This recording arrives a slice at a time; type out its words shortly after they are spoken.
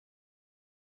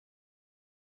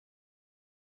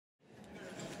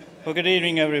Well, good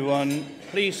evening, everyone.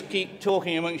 Please keep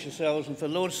talking amongst yourselves, and for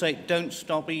Lord's sake, don't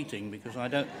stop eating, because I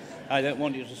don't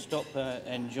want you to stop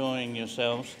enjoying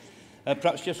yourselves.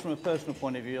 Perhaps just from a personal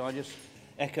point of view, I just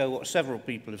echo what several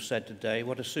people have said today.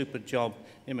 What a super job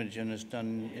Imogen has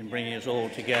done in bringing us all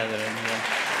together.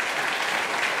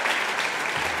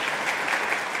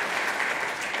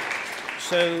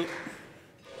 So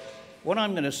what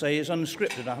I'm going to say is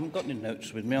unscripted. I haven't got any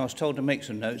notes with me. I was told to make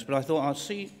some notes, but I thought I'll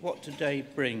see what today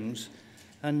brings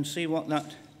and see what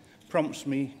that prompts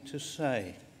me to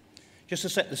say. Just to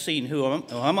set the scene, who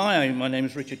am I? My name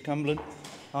is Richard Cumberland.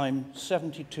 I'm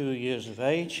 72 years of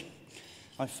age.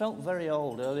 I felt very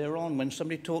old earlier on when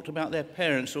somebody talked about their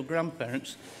parents or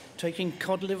grandparents taking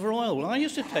cod liver oil. Well, I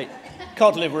used to take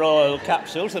cod liver oil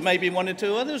capsules, that maybe one or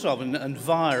two others of, and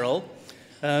viral.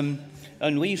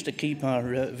 And we used to keep our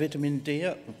vitamin D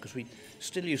up because we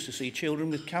still used to see children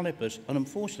with calipers, and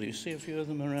unfortunately you see a few of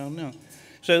them around now.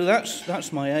 So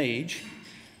that's my age.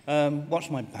 What's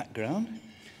my background?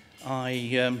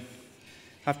 I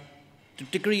have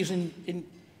degrees in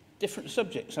different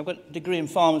subjects. I've got a degree in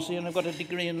pharmacy and I've got a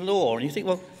degree in law. And you think,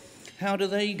 well, how do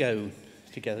they go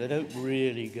together? They don't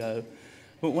really go.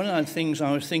 But one of the things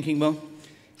I was thinking, well,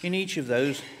 in each of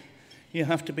those, you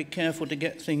have to be careful to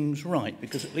get things right,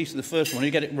 because at least in the first one,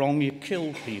 you get it wrong, you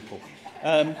kill people.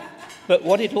 But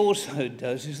what it also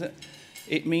does is that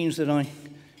it means that I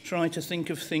try to think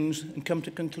of things and come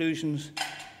to conclusions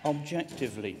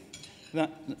objectively.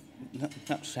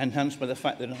 That's enhanced by the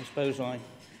fact that I suppose I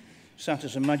sat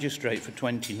as a magistrate for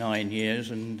 29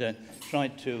 years and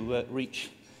tried to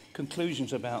reach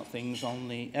conclusions about things on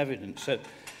the evidence. So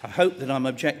I hope that I'm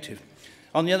objective.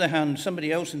 On the other hand, somebody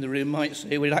else in the room might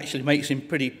say, well, it actually makes him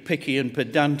pretty picky and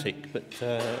pedantic, but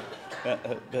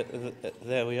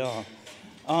there we are.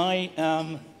 I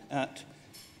am at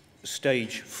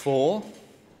stage 4.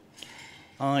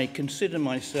 I consider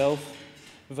myself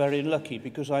very lucky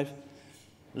because I've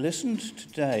listened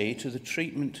today to the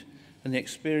treatment and the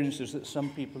experiences that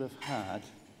some people have had,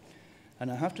 and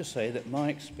I have to say that my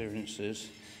experiences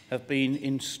have been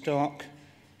in stark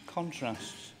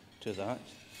contrast to that.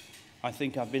 I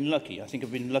think I've been lucky. I think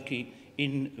I've been lucky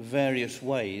in various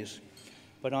ways.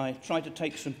 But I try to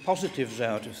take some positives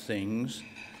out of things.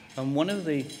 And one of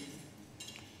the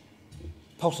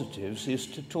positives is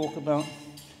to talk about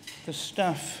the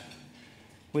staff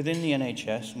within the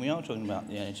NHS, and we are talking about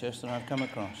the NHS, that I've come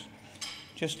across.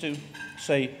 Just to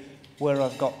say where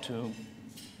I've got to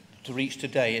reach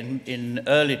today. In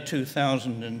early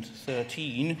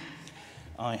 2013,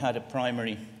 I had a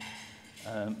primary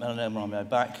melanoma on my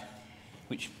back,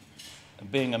 which,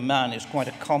 being a man, is quite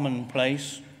a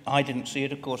commonplace. I didn't see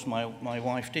it, of course, my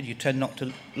wife did. You tend not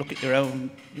to look at your own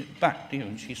back, do you?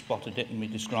 And she spotted it, and we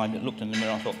described it, looked in the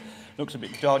mirror, I thought, looks a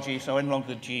bit dodgy, so I went along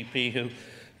to the GP, who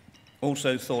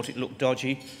also thought it looked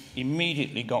dodgy,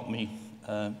 immediately got me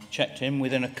checked in.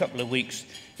 Within a couple of weeks,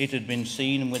 it had been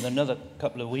seen, and within another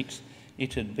couple of weeks,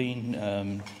 it had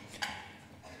been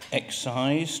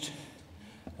excised.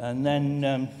 And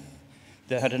then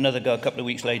they had another go a couple of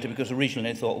weeks later, because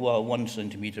originally they thought, well, 1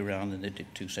 centimetre round, and they did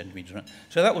 2 centimetres round.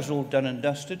 So that was all done and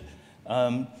dusted.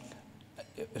 As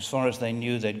far as they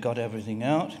knew, they'd got everything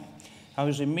out. I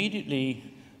was immediately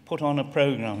put on a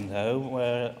programme, though,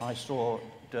 where I saw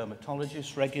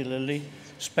dermatologists regularly,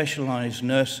 specialised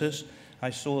nurses.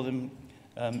 I saw them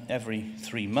every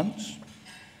 3 months.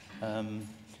 I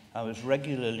was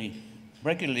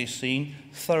regularly seen,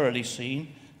 thoroughly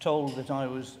seen, told that I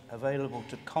was available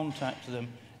to contact them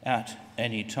at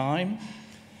any time.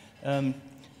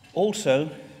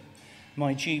 Also,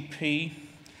 my GP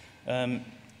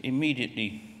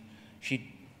immediately, she'd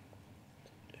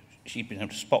been able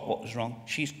to spot what was wrong.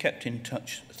 She's kept in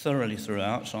touch thoroughly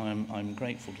throughout, so I'm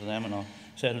grateful to them, and I'll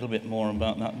say a little bit more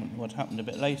about that and what happened a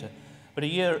bit later. But a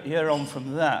year on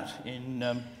from that,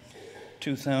 in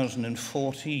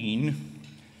 2014,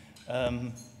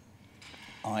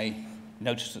 I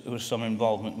noticed that there was some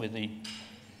involvement with the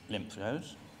lymph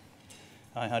nodes.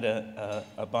 I had a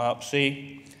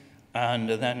biopsy and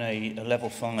then a level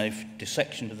 5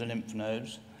 dissection of the lymph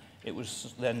nodes. It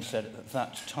was then said at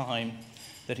that time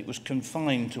that it was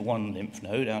confined to one lymph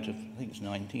node out of, I think it's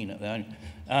 19 at that,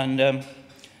 and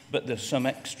but there's some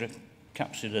extra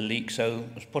capsular leak, so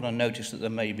I was put on notice that there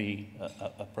may be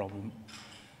a problem.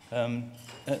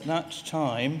 At that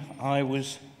time, I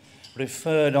was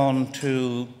referred on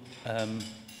to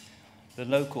the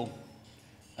local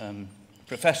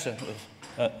professor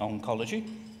of oncology,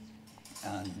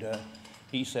 and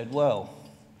he said, well,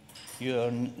 you're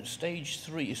on stage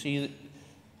 3. You see,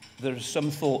 there's some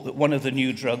thought that one of the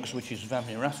new drugs, which is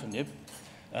vemurafenib,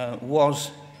 was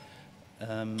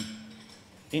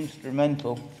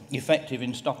instrumental, effective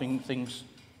in stopping things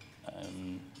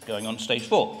going on stage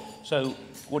 4. So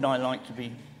would I like to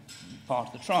be part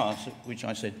of the trial? So, which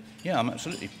I said, yeah, I'm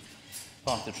absolutely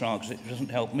part of the trial, because it doesn't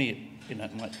help me,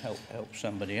 it might help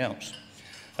somebody else.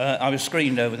 I was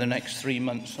screened over the next 3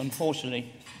 months.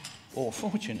 Unfortunately, or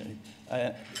fortunately,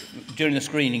 during the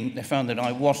screening, they found that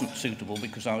I wasn't suitable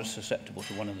because I was susceptible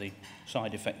to one of the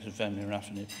side effects of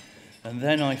vemurafenib. And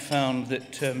then I found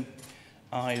that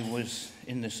I was,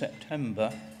 in the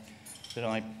September,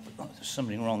 that there's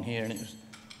something wrong here, and it was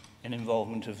an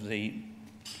involvement of the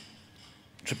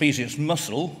trapezius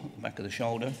muscle, back of the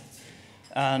shoulder,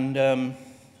 and I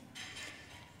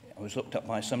was looked up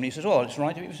by somebody who says, oh, it's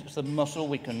right, if it's the muscle,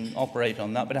 we can operate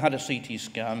on that, but I had a CT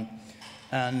scan,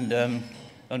 and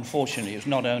unfortunately, it was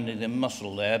not only the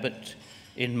muscle there, but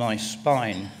in my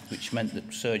spine, which meant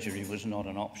that surgery was not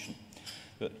an option.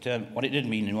 But what it did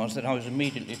mean was that I was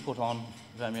immediately put on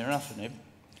vemurafenib,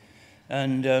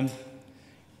 and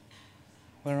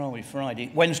where are we, Friday?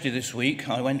 Wednesday this week,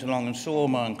 I went along and saw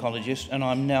my oncologist, and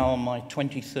I'm now on my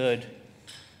 23rd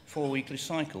 4-weekly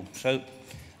cycle. So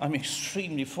I'm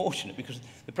extremely fortunate, because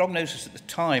the prognosis at the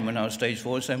time when I was stage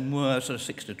 4 was saying, well, sort of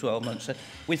 6 to 12 months. So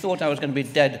we thought I was going to be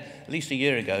dead at least a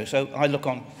year ago. So I look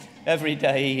on every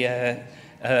day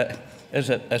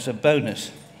as a bonus.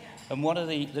 And one of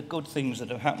the good things that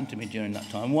have happened to me during that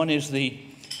time, one is the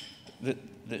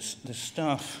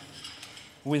staff,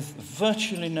 with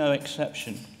virtually no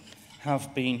exception,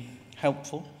 have been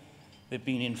helpful, they've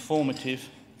been informative,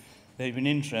 they've been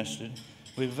interested.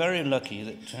 We're very lucky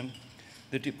that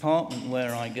the department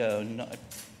where I go, and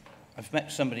I've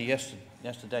met somebody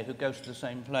yesterday who goes to the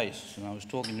same place, and I was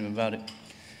talking to him about it.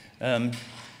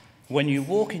 When you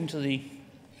walk into the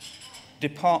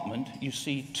department, you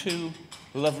see 2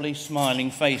 lovely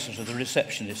smiling faces of the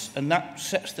receptionists, and that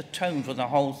sets the tone for the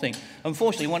whole thing.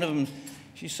 Unfortunately, one of them,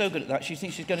 she's so good at that, she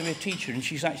thinks she's going to be a teacher, and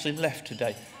she's actually left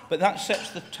today. But that sets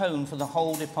the tone for the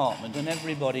whole department, and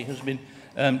everybody has been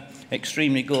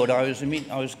extremely good. I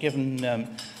was given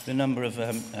the number of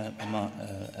a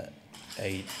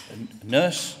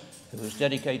nurse who was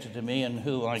dedicated to me and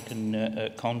who I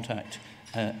can contact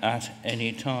at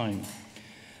any time.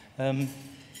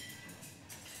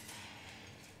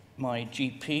 My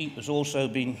GP has also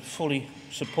been fully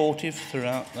supportive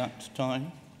throughout that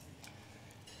time.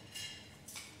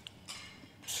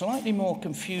 Slightly more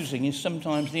confusing is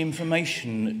sometimes the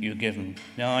information that you're given.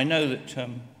 Now, I know that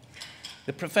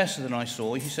the professor that I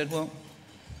saw, he said, well,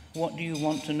 what do you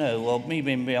want to know? Well, me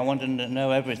being me, I wanted to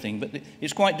know everything, but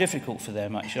it's quite difficult for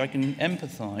them, actually. I can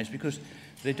empathise, because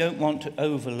they don't want to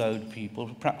overload people,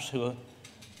 perhaps who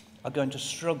are going to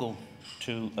struggle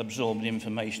to absorb the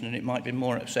information, and it might be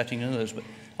more upsetting than others, but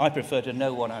I prefer to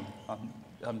know what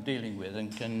I'm dealing with,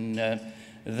 and can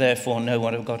therefore know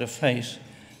what I've got to face.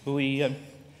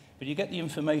 But you get the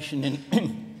information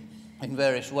in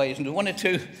various ways, and one or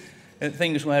two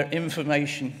things where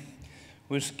information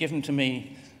was given to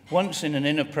me once in an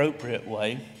inappropriate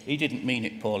way. He didn't mean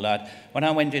it, poor lad. When I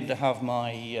went in to have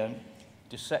my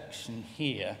dissection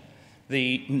here,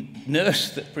 the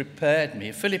nurse that prepared me,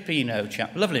 a Filipino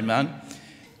chap, lovely man,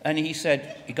 and he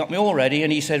said, he got me all ready,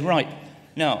 and he said, right,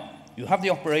 now, you have the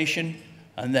operation,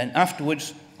 and then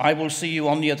afterwards, I will see you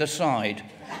on the other side.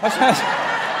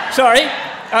 Sorry,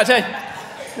 I said,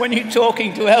 when you're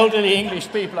talking to elderly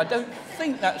English people, I don't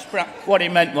think that's perhaps what he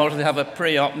meant was to have a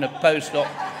pre-op and a post-op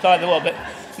side of the world, but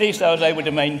at least I was able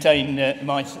to maintain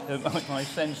my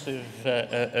sense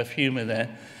of humour there.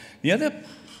 The other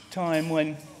time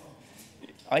when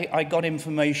I got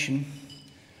information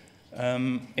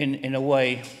in a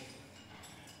way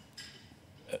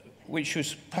which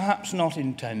was perhaps not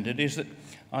intended is that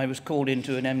I was called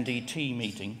into an MDT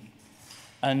meeting,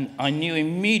 and I knew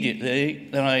immediately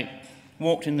that I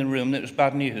walked in the room that it was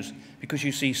bad news, because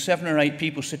you see 7 or 8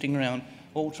 people sitting around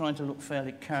all trying to look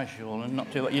fairly casual and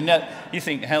not too, you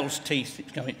think hell's teeth,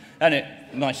 it's coming. And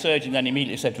my surgeon then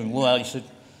immediately said to him, well, he said,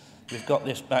 we've got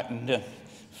this back, and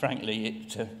frankly,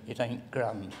 it ain't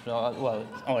grand. Well,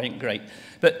 it ain't great.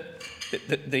 But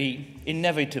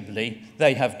inevitably,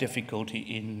 they have difficulty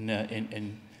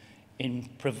in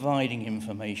providing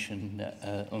information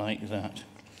like that.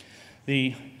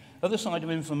 The other side of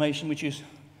information, which is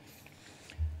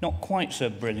not quite so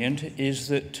brilliant, is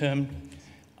that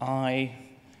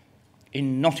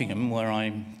in Nottingham, where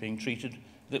I'm being treated,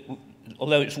 that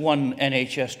although it's one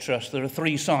NHS trust, there are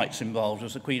 3 sites involved.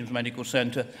 There's the Queen's Medical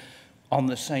Centre on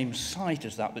the same site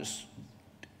as that,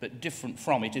 but different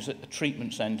from it, is at the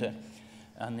treatment centre,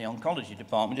 and the oncology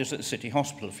department is at the City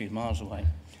Hospital a few miles away,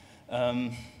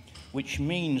 which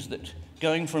means that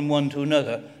going from one to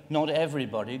another, not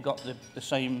everybody got the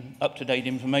same up-to-date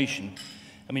information.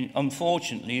 I mean,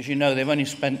 unfortunately, as you know, they've only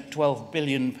spent £12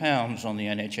 billion on the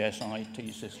NHS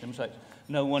IT system, so it's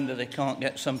no wonder they can't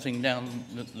get something down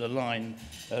the line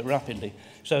rapidly.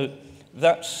 So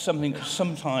that's something that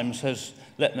sometimes has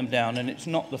let them down, and it's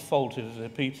not the fault of the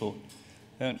people.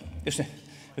 It's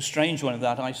a strange one of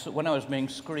that. When I was being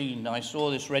screened, I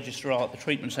saw this registrar at the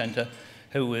treatment centre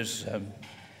who was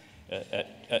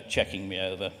checking me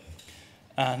over.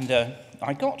 And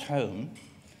I got home,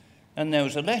 and there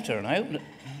was a letter, and I opened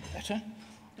the letter,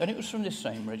 and it was from this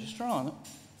same registrar. And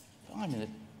I mean,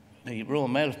 the Royal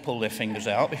Mail have pulled their fingers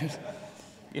out, because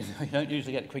you don't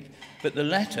usually get it quick. But the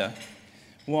letter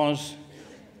was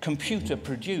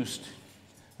computer-produced,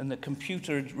 and the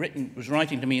computer was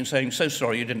writing to me and saying, "So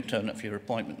sorry you didn't turn up for your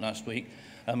appointment last week.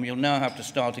 You'll now have to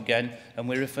start again, and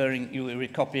we're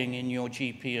copying in your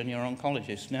GP and your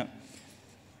oncologist." Now,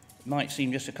 it might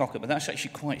seem just a cock-up, but that's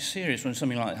actually quite serious when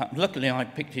something like that happens. Luckily, I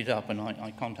picked it up and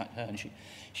I contacted her, and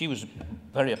she was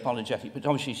very apologetic, but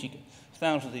obviously she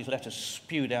thousands of these letters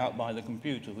spewed out by the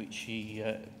computer, which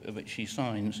she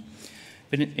signs.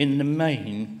 But in the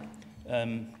main,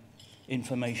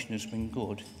 information has been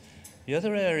good. The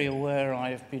other area where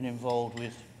I have been involved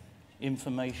with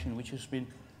information which has been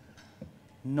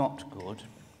not good,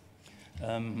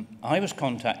 I was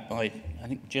contacted by, I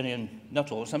think, Gillian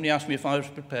Nuttall. Somebody asked me if I was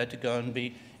prepared to go and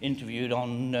be interviewed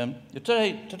on the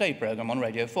Today programme on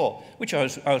Radio 4, which I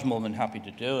was more than happy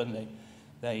to do, and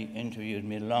they interviewed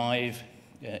me live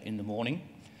in the morning.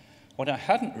 What I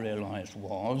hadn't realised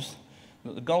was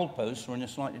that the goalposts were in a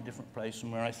slightly different place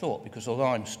than where I thought, because although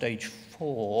I'm stage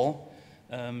 4,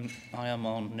 I am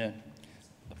on the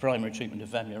primary treatment of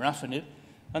vemurafenib,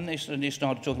 and they suddenly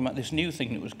started talking about this new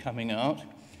thing that was coming out,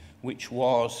 which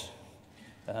was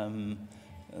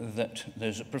that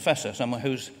there's a professor, someone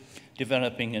who's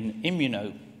developing an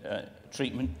immuno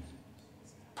treatment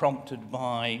prompted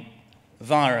by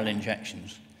viral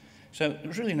injections. So it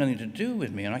was really nothing to do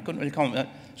with me, and I couldn't really comment on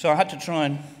that. So I had to try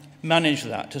and manage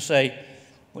that to say,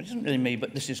 well, it isn't really me,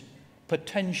 but this is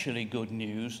potentially good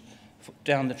news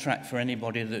down the track for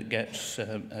anybody that gets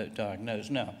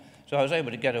diagnosed now. So I was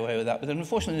able to get away with that. But then,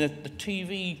 unfortunately, the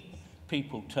TV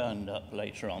people turned up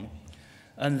later on,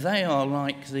 and they are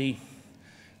like the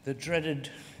dreaded,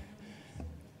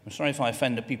 I'm sorry if I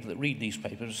offend the people that read these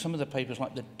papers, some of the papers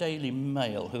like the Daily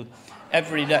Mail, who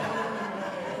every day,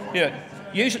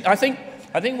 usually, I think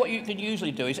what you can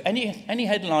usually do is any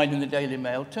headline in the Daily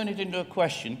Mail, turn it into a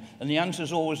question, and the answer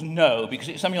is always no, because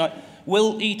it's something like,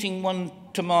 will eating 1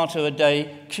 tomato a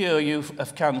day cure you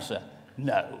of cancer?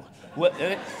 No. Well,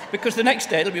 because the next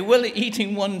day it'll be, will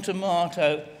eating 1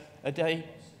 tomato a day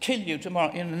kill you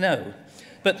tomorrow? No.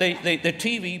 But the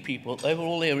TV people, they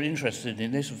were interested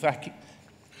in this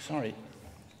sorry,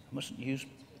 I mustn't use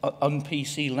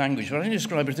un-PC language, but I can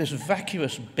describe it as this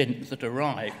vacuous bint that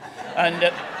arrived.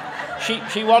 And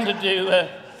she wanted to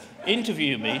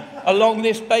interview me along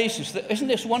this basis, that isn't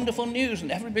this wonderful news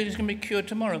and everybody's going to be cured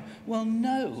tomorrow? Well,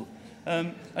 no.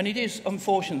 And it is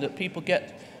unfortunate that people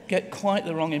get quite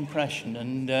the wrong impression,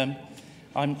 and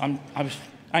I was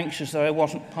anxious that I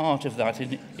wasn't part of that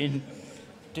in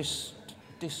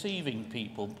deceiving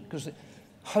people, because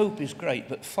hope is great,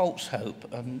 but false hope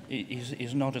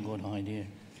is not a good idea.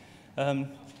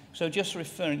 So just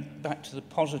referring back to the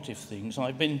positive things,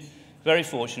 I've been very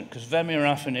fortunate, because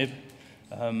vemurafenib,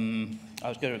 I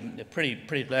was getting a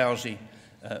pretty lousy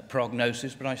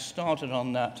prognosis, but I started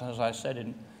on that, as I said,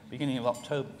 in the beginning of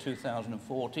October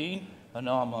 2014, and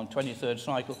now I'm on 23rd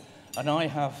cycle, and I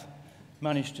have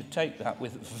managed to take that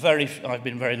with I've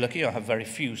been very lucky, I have very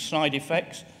few side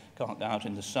effects, can't go out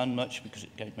in the sun much because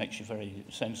it makes you very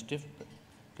sensitive, but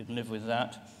can live with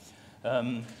that.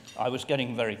 I was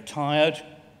getting very tired,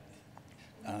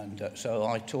 and so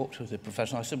I talked to the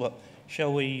professor, and I said, well,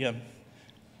 shall we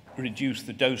reduce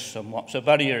the dose somewhat? So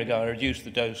about a year ago, I reduced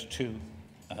the dose to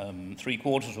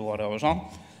 3/4 of what I was on.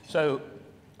 So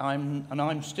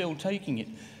I'm still taking it.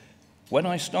 When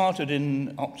I started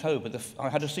in October, I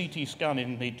had a CT scan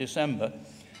in December,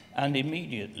 and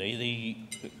immediately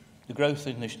the growth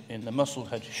in the muscle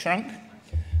had shrunk.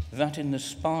 That in the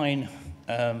spine,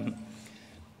 there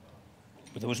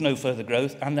was no further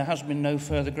growth, and there has been no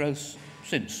further growth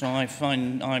since. So I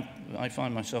find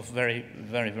myself very,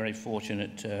 very, very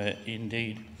fortunate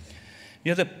indeed.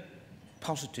 The other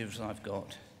positives I've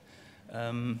got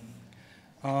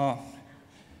are,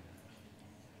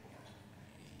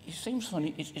 it seems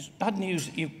funny, it's bad news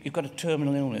that you've got a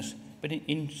terminal illness, but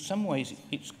in some ways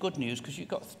it's good news, because you've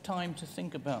got time to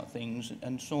think about things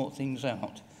and sort things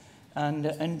out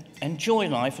and enjoy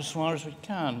life as far as we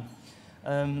can.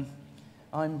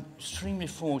 I'm extremely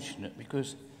fortunate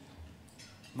because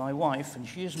my wife, and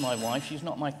she is my wife, she's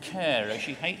not my carer.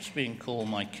 She hates being called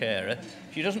my carer.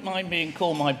 She doesn't mind being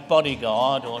called my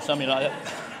bodyguard or something like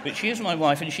that. But she is my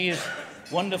wife, and she is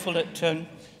wonderful at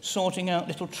sorting out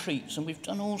little treats. And we've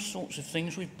done all sorts of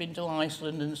things. We've been to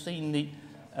Iceland and seen the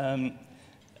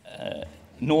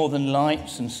Northern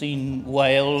Lights and seen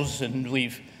Wales, and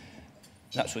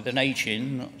that's with an H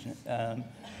in,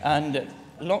 and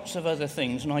lots of other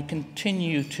things. And I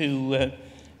continue to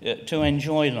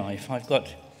enjoy life. I've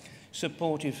got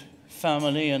supportive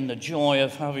family and the joy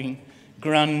of having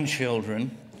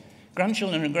grandchildren.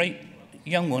 Grandchildren are great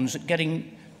young ones at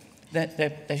getting,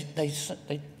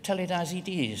 they tell it as it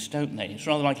is, don't they? It's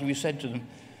rather like if you said to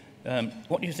them,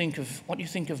 what do you think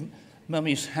of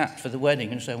Mummy's hat for the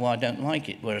wedding? And say, well, I don't like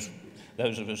it, whereas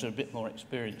those of us who are a bit more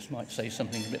experienced might say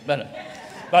something a bit better.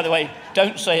 By the way,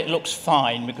 don't say it looks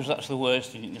fine, because that's the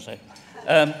worst thing you can say.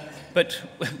 But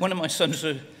one of my sons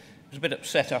was a bit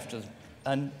upset after,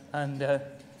 and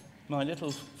my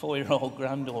little 4-year-old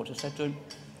granddaughter said to him,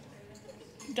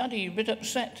 Daddy, you're a bit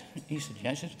upset. He said,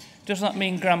 yes. He said, does that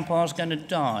mean Grandpa's going to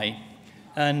die?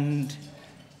 And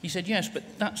he said, yes, but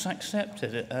that's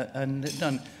accepted and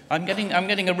done. I'm getting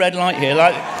a red light here,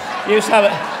 like you used to have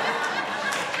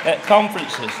at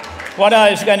conferences. What I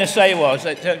was going to say was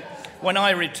that when I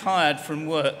retired from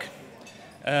work,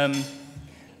 my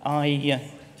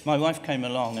wife came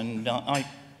along, and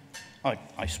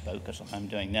I spoke, as I'm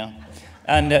doing now,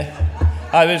 and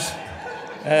I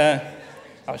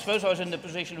suppose I was in the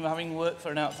position of having worked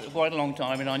for an outfit for quite a long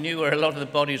time, and I knew where a lot of the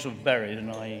bodies were buried,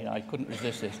 and I couldn't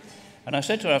resist this. And I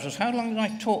said to her afterwards, how long did I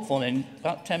talk for then?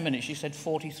 About 10 minutes. She said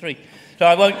 43. So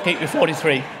I won't keep you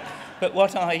 43. But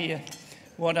what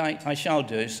I shall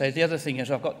do is say, the other thing is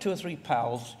I've got 2 or 3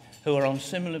 pals who are in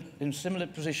similar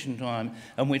position to I am,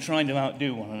 and we're trying to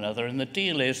outdo one another. And the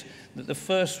deal is that the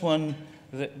first one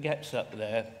that gets up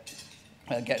there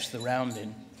gets the round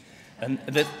in. And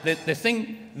the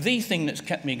thing that's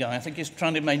kept me going, I think, is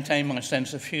trying to maintain my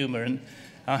sense of humour. And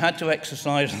I had to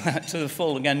exercise that to the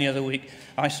full again the other week.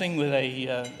 I sing with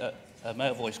a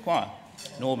male voice choir,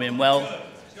 Norman Well.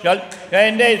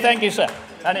 Indeed, thank you, sir.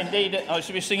 And indeed, I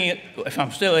should be singing, if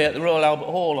I'm still here, at the Royal Albert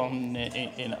Hall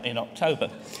in October.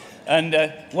 And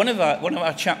one of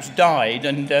our chaps died,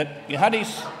 and we had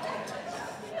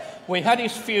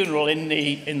his funeral in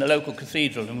the local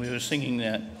cathedral, and we were singing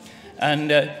there.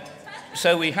 And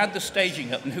so we had the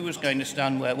staging up, and who was going to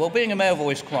stand where? Well, being a male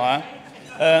voice choir,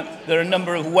 there are a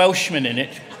number of Welshmen in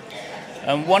it,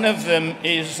 and one of them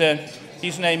is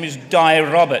his name is Di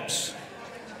Roberts.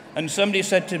 And somebody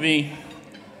said to me,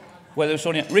 well, they were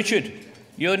sorting out, Richard,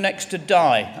 you're next to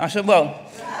Di. I said, well,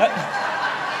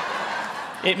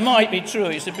 it might be true.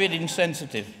 It's a bit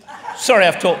insensitive. Sorry,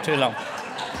 I've talked too long.